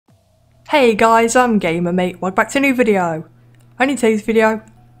Hey guys, I'm GamerMate, welcome back to a new video. And in today's video,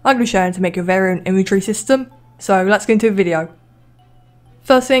 I'm going to show you how to make a very own inventory system, so let's get into the video.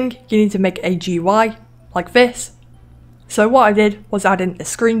 First thing, you need to make a GUI, like this. So what I did was add in a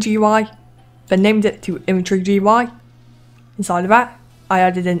screen GUI, then named it to inventory GUI. Inside of that, I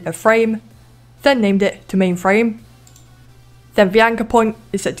added in a frame, then named it to main frame. Then the anchor point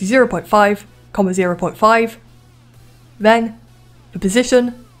is set to 0.5, 0.5. Then the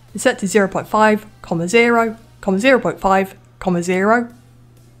position is set to 0.5, 0, 0.5, 0.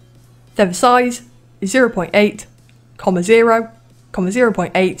 Then the size is 0.8, 0,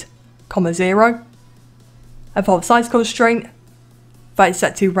 0.8, 0. And for the size constraint, that is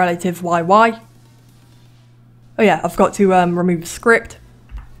set to relative YY. Oh yeah, I forgot to remove the script.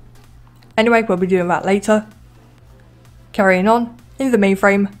 Anyway, we'll be doing that later. Carrying on, in the main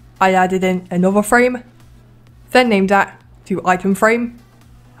frame, I added in another frame, then named that to item frame.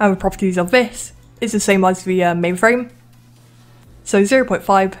 And the properties of this is the same as the main frame. So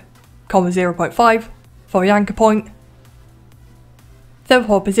 0.5, 0.5 for the anchor point. Then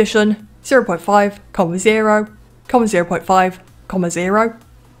for position, 0.5, 0, 0.5, 0.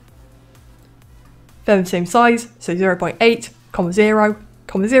 Then the same size, so 0.8, 0,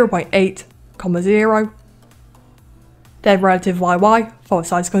 0.8, 0. Then relative YY for the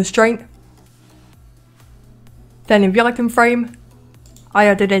size constraint. Then in the item frame, I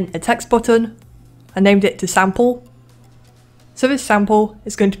added in a text button and named it to sample. So this sample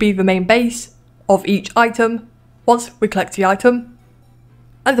is going to be the main base of each item once we collect the item.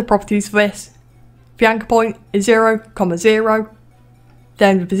 And the properties for this, the anchor point is 0, 0.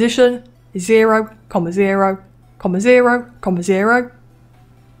 Then the position is 0, 0, 0.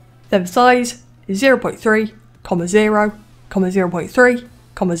 Then the size is 0.3, 0,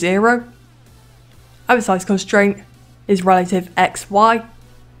 0.3, 0. And the size constraint is relative XY.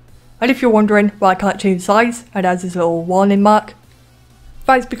 And if you're wondering why I can't change size and has this little warning mark,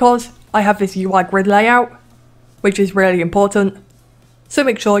 that is because I have this UI grid layout, which is really important. So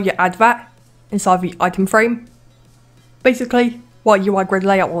make sure you add that inside the item frame. Basically, what UI grid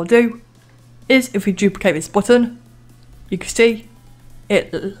layout will do is if we duplicate this button, you can see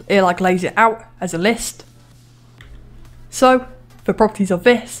it like lays it out as a list. So the properties of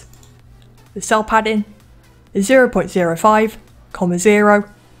this, the cell padding is 0.05, 0,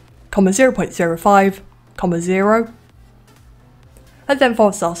 0.05, 0. And then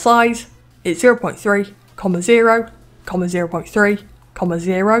for cell size, it's 0.3, 0, 0.3,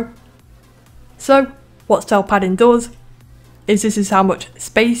 0. So what cell padding does is this is how much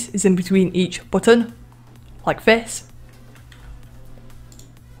space is in between each button, like this.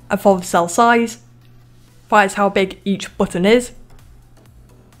 And for the cell size, that is how big each button is.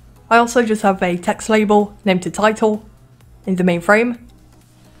 I also just have a text label named to title in the main frame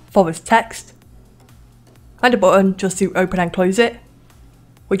for this text, and a button just to open and close it,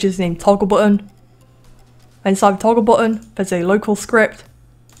 which is named toggle button. And inside the toggle button, there's a local script,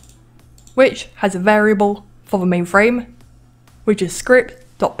 which has a variable for the main frame, which is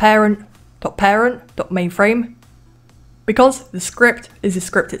script.parent.parent.mainframe. Because the script is the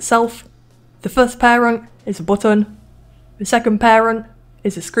script itself, the first parent is a button, the second parent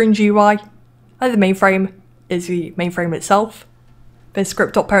is a screen GUI, and the main frame is the main frame itself. Then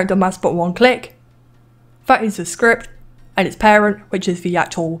script.parent.mask.button one click. That is the script, and its parent, which is the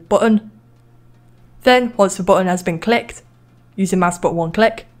actual button. Then once the button has been clicked, using mask.button one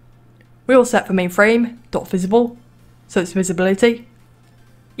click, we will set the main frame.visible, so its visibility,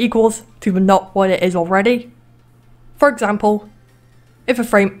 equals to the not what it is already. For example, if a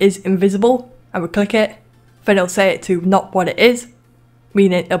frame is invisible and we click it, then it'll set it to not what it is,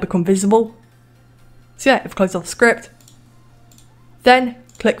 meaning it'll become visible. So yeah, if we close off the script, then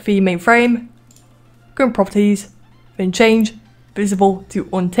click the main frame, go in properties, then change visible to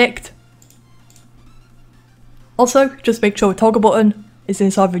unticked. Also, just make sure the toggle button is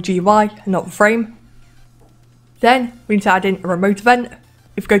inside the GUI and not the frame. Then we need to add in a remote event.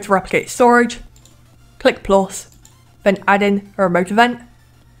 If we go to replicate storage, click plus, then add in a remote event.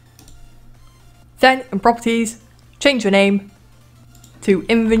 Then in properties, change the name to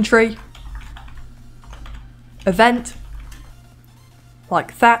inventory event,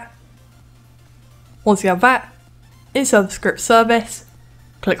 like that. Once you have that, insert the script service,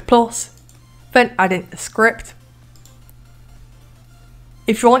 click plus, then add in a script.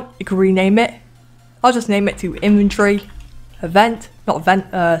 If you want, you can rename it. I'll just name it to inventory event, not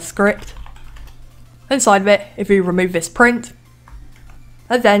event, script. Inside of it, if we remove this print,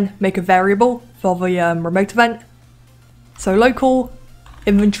 and then make a variable for the remote event. So local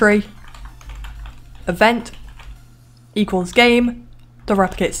inventory event equals game, the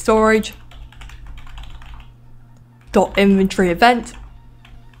replicate storage, inventory event,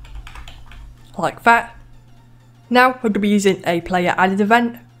 like that. Now we're going to be using a player added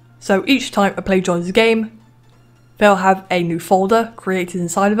event, so each time a player joins the game, they'll have a new folder created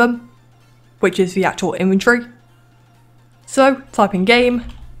inside of them, which is the actual inventory. So type in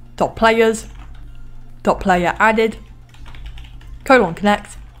game.players.player added,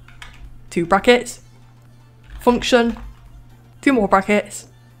 :connect, 2 brackets, function, 2 more brackets,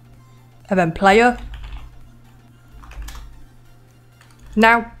 and then player.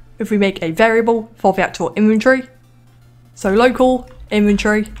 Now, if we make a variable for the actual inventory, so local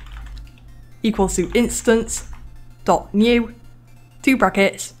inventory equals to instance.new, 2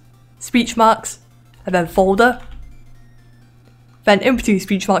 brackets, speech marks, and then folder. Then in between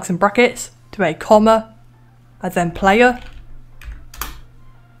speech marks and brackets, to a comma, and then player.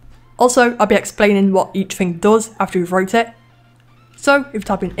 Also, I'll be explaining what each thing does after we've wrote it. So, if you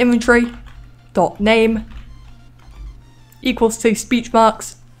type in inventory.name equals to speech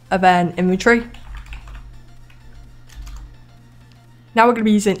marks, and then inventory. Now we're going to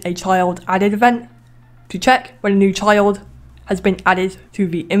be using a child added event to check when a new child has been added to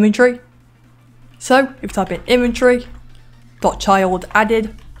the inventory. So if you type in inventory.child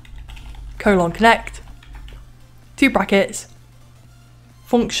added, :connect, 2 brackets,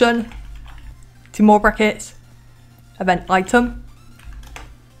 function, 2 more brackets, and then item.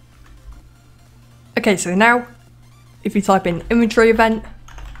 Okay, so now if you type in inventory event,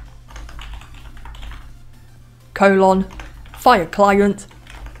 :fire client,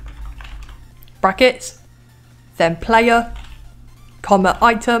 brackets, then player,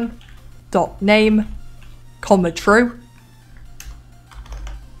 item, .name, true.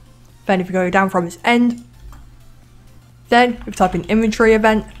 Then if you go down from its end, then if you type in inventory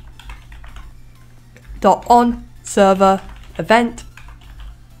event, .on server event,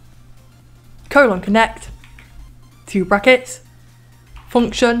 :connect, 2 brackets,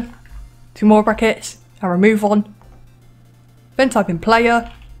 function, 2 more brackets, and remove one. Then type in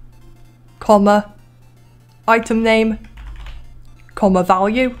player, item name,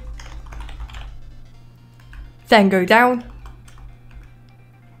 value. Then go down.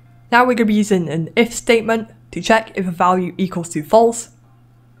 Now we're going to be using an if statement to check if a value equals to false.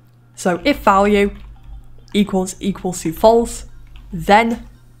 So if value equals to false, then.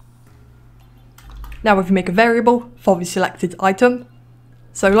 Now we can make a variable for the selected item.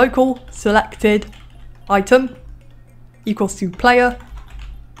 So local selected item equals to player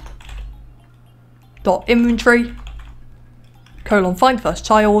 .inventory :find first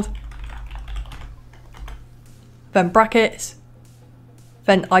child, then brackets,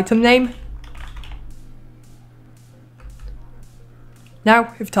 then item name.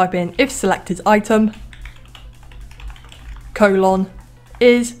 Now if you type in if selected item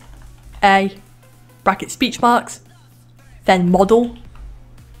 :is a bracket speech marks, then model,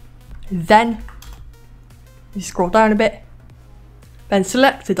 then you scroll down a bit, then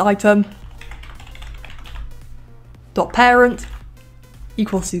selected item .parent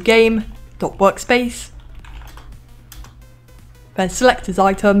equals to game.workspace, then selected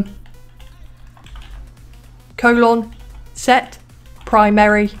item :set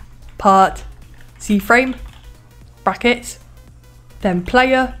primary part C-frame, brackets, then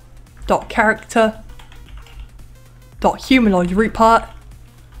player .character .humanoid root part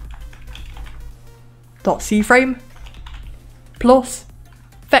 .C-frame plus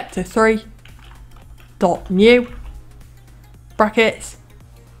vector3 .new, brackets,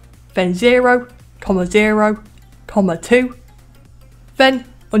 then 0, 0, 2. Then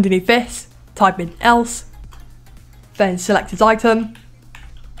underneath this, type in else, then selected item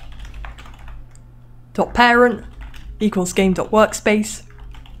 .parent equals game.workspace,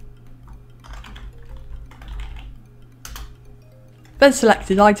 then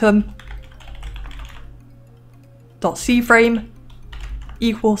selected item .C-frame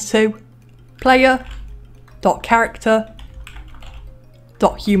equals to player .character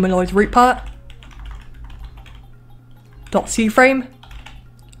 .humanoid root part .C-frame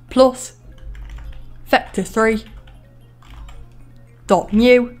plus vector3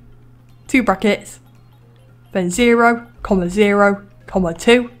 .new, 2 brackets, then 0, 0,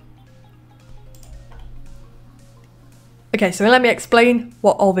 2. Okay, so let me explain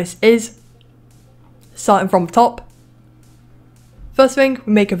what all this is, starting from the top. First thing,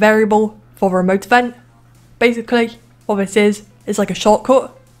 we make a variable for the remote event. Basically, what this is like a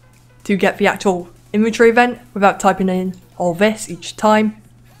shortcut to get the actual inventory event without typing in all this each time.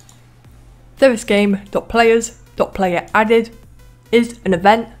 This game.players.player added is an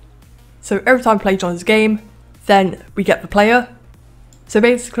event, so every time player joins the game, then we get the player. So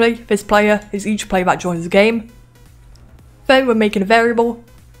basically, this player is each player that joins the game. Then we're making a variable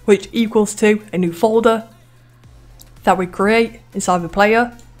which equals to a new folder that we create inside the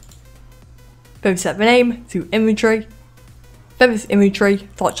player. Then we set the name to inventory. Then this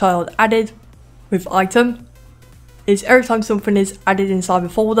inventory.child added with item is every time something is added inside the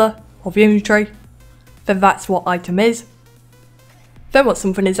folder of the inventory, then that's what item is. Then once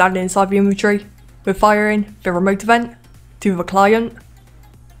something is added inside the inventory, we're firing the remote event to the client,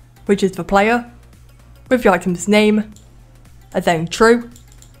 which is the player, with the item's name, and then true.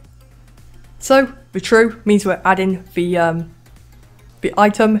 So the true means we're adding the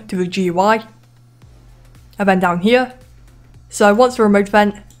item to the GUI. And then down here, so once the remote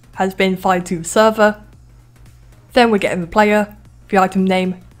event has been fired to the server, then we're getting the player, the item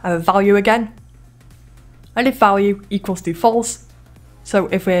name, and the value again. And if value equals to false, so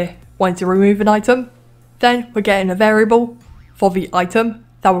if we're wanting to remove an item, then we're getting a variable for the item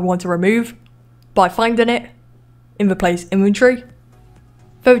that we want to remove by finding it in the place inventory.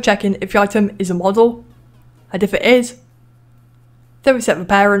 Then we're checking if the item is a model, and if it is, then we set the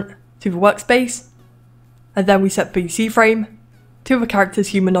parent to the workspace, and then we set the C frame to the character's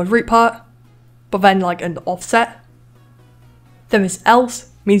humanoid root part, but then like an offset. Then this else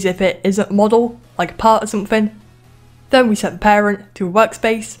means if it isn't a model, like a part or something, then we set the parent to a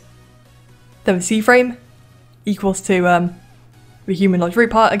workspace, then the C frame equals to the humanoid root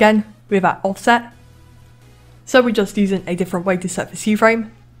part again with that offset. So we're just using a different way to set the C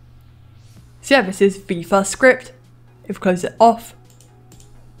frame. So yeah, this is the first script. If we close it off,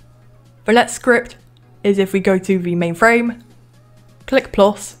 the next script is if we go to the main frame, click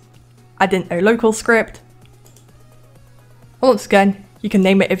plus, add in a local script. Once again, you can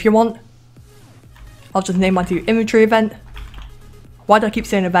name it if you want. I'll just name mine to inventory event. Why do I keep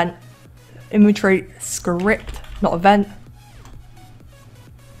saying event? Inventory script, not event.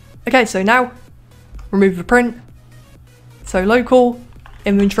 Okay, so now remove the print. So local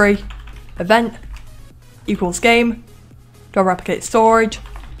inventory event equals game dot replicate storage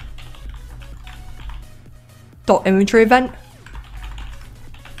dot inventory event.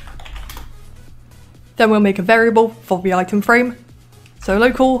 Then we'll make a variable for the item frame. So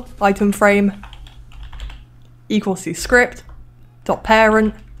local item frame equals to script dot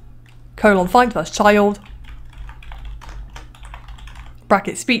parent colon find first child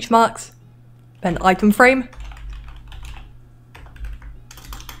bracket speech marks, then item frame,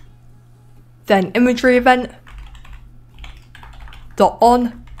 then inventory event dot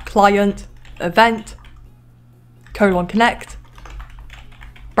on client event colon connect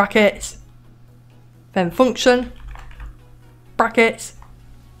brackets, then function brackets,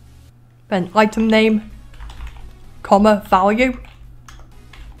 then item name comma value.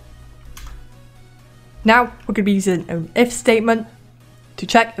 Now we're going to be using an if statement to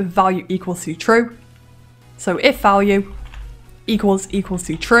check if value equals to true. So if value equals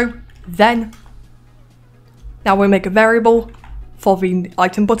to true, then now we'll make a variable for the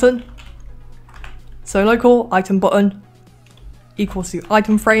item button. So local item button equals to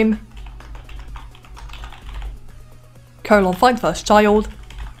item frame colon find first child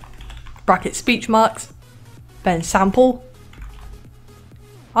bracket speech marks, then sample.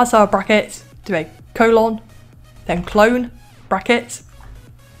 Outside our brackets do a colon, then clone brackets.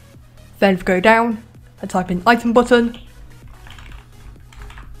 Then go down and type in item button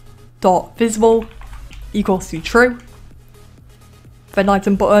dot visible equals to true. Then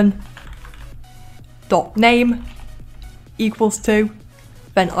item button dot name equals to,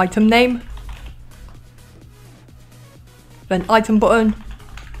 then item name. Then item button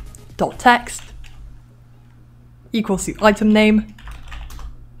dot text equals to item name.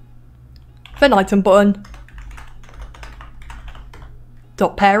 Then item button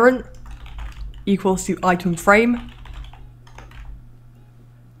dot parent equals to item frame.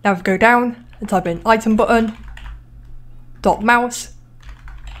 Now we go down and type in item button dot mouse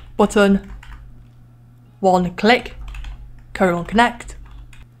button one click colon connect,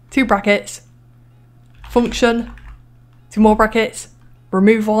 two brackets, function, two more brackets,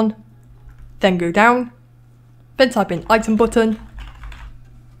 remove one, then go down, then type in item button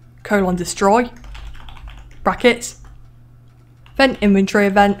colon destroy brackets, then inventory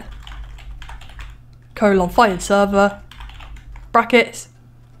event colon fire server brackets,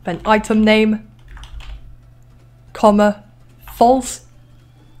 then item name comma false,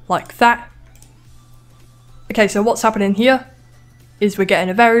 like that. Okay, so what's happening here is we're getting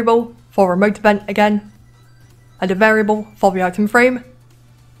a variable for remote event again and a variable for the item frame.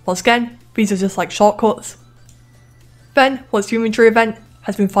 Once again, these are just like shortcuts. Then once the inventory event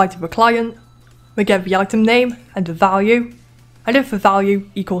has been fired to the client, we get the item name and the value, and if the value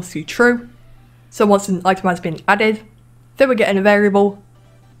equals to true, so once an item has been added, Then we're getting a variable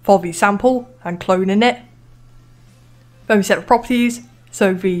for the sample and cloning it. Then we set the properties,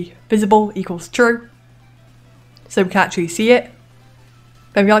 so the visible equals true, so we can actually see it.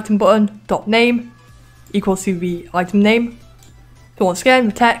 Then the item button dot name equals to the item name. Then once again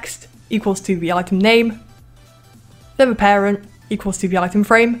the text equals to the item name. Then the parent equals to the item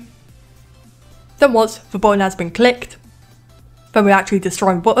frame. Then once the button has been clicked, then we actually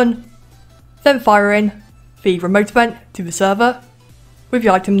destroy the button. Then fire in the remote event to the server with the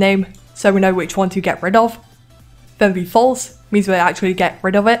item name, so we know which one to get rid of. Then the false means we actually get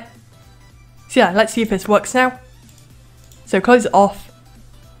rid of it. So yeah, let's see if this works now. So close it off,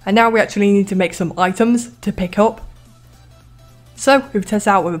 and now we actually need to make some items to pick up. So we test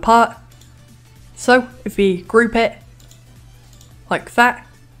out with a part. So if we group it like that,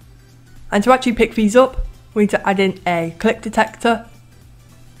 and to actually pick these up, we need to add in a click detector.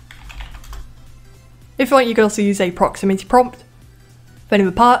 If you want, you can also use a proximity prompt. Then in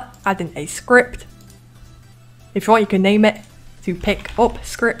the part, add in a script. If you want, you can name it to pick up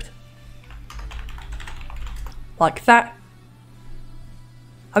script. Like that.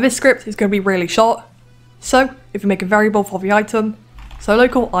 And this script is going to be really short. So if you make a variable for the item, so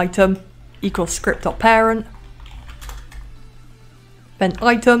local item equals script.parent, then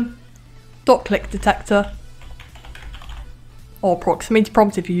item dot click detector, or proximity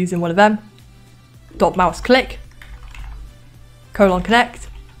prompt if you're using one of them, dot mouse click, colon connect,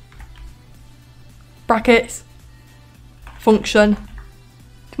 brackets, function,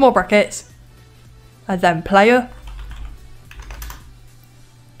 two more brackets, and then player,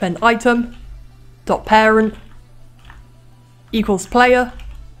 then item dot parent equals player,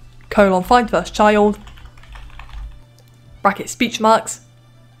 colon find first child, bracket speech marks,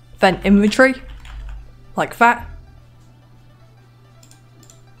 then inventory, like that.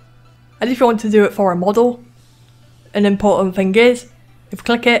 And if you want to do it for a model, an important thing is, if you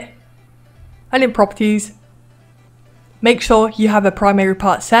click it, and in properties, make sure you have a primary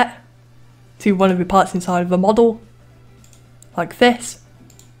part set to one of the parts inside of the model, like this.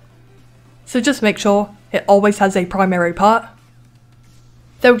 So just make sure it always has a primary part.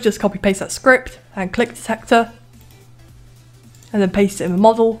 Then we just copy paste that script and click detector, and then paste it in the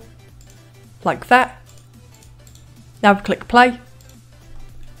model, like that. Now we click play.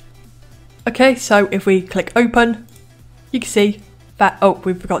 Okay, so if we click open, you can see that, oh,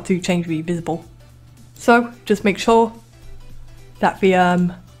 we forgot to change the visible. So just make sure that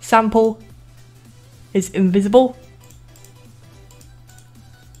the sample is invisible.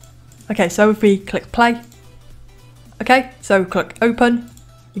 Okay, so if we click play, okay, so click open,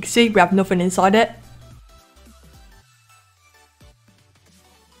 you can see we have nothing inside it.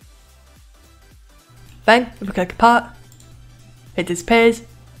 Then if we click apart, it disappears.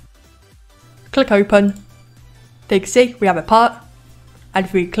 Click open, then you can see we have a part, and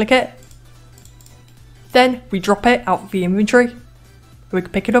if we click it, then we drop it out of the inventory. We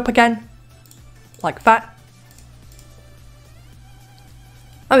can pick it up again, like that.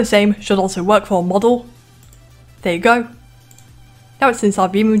 And the same should also work for a model. There you go. Now it's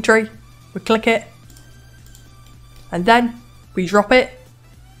inside the inventory, we click it, and then we drop it.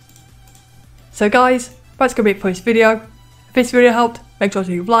 So guys, that's going to be it for this video. If this video helped, make sure to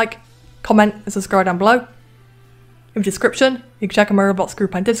leave a like, comment and subscribe down below. In the description, you can check out my ROBLOX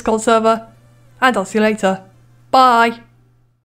group and Discord server, and I'll see you later. Bye!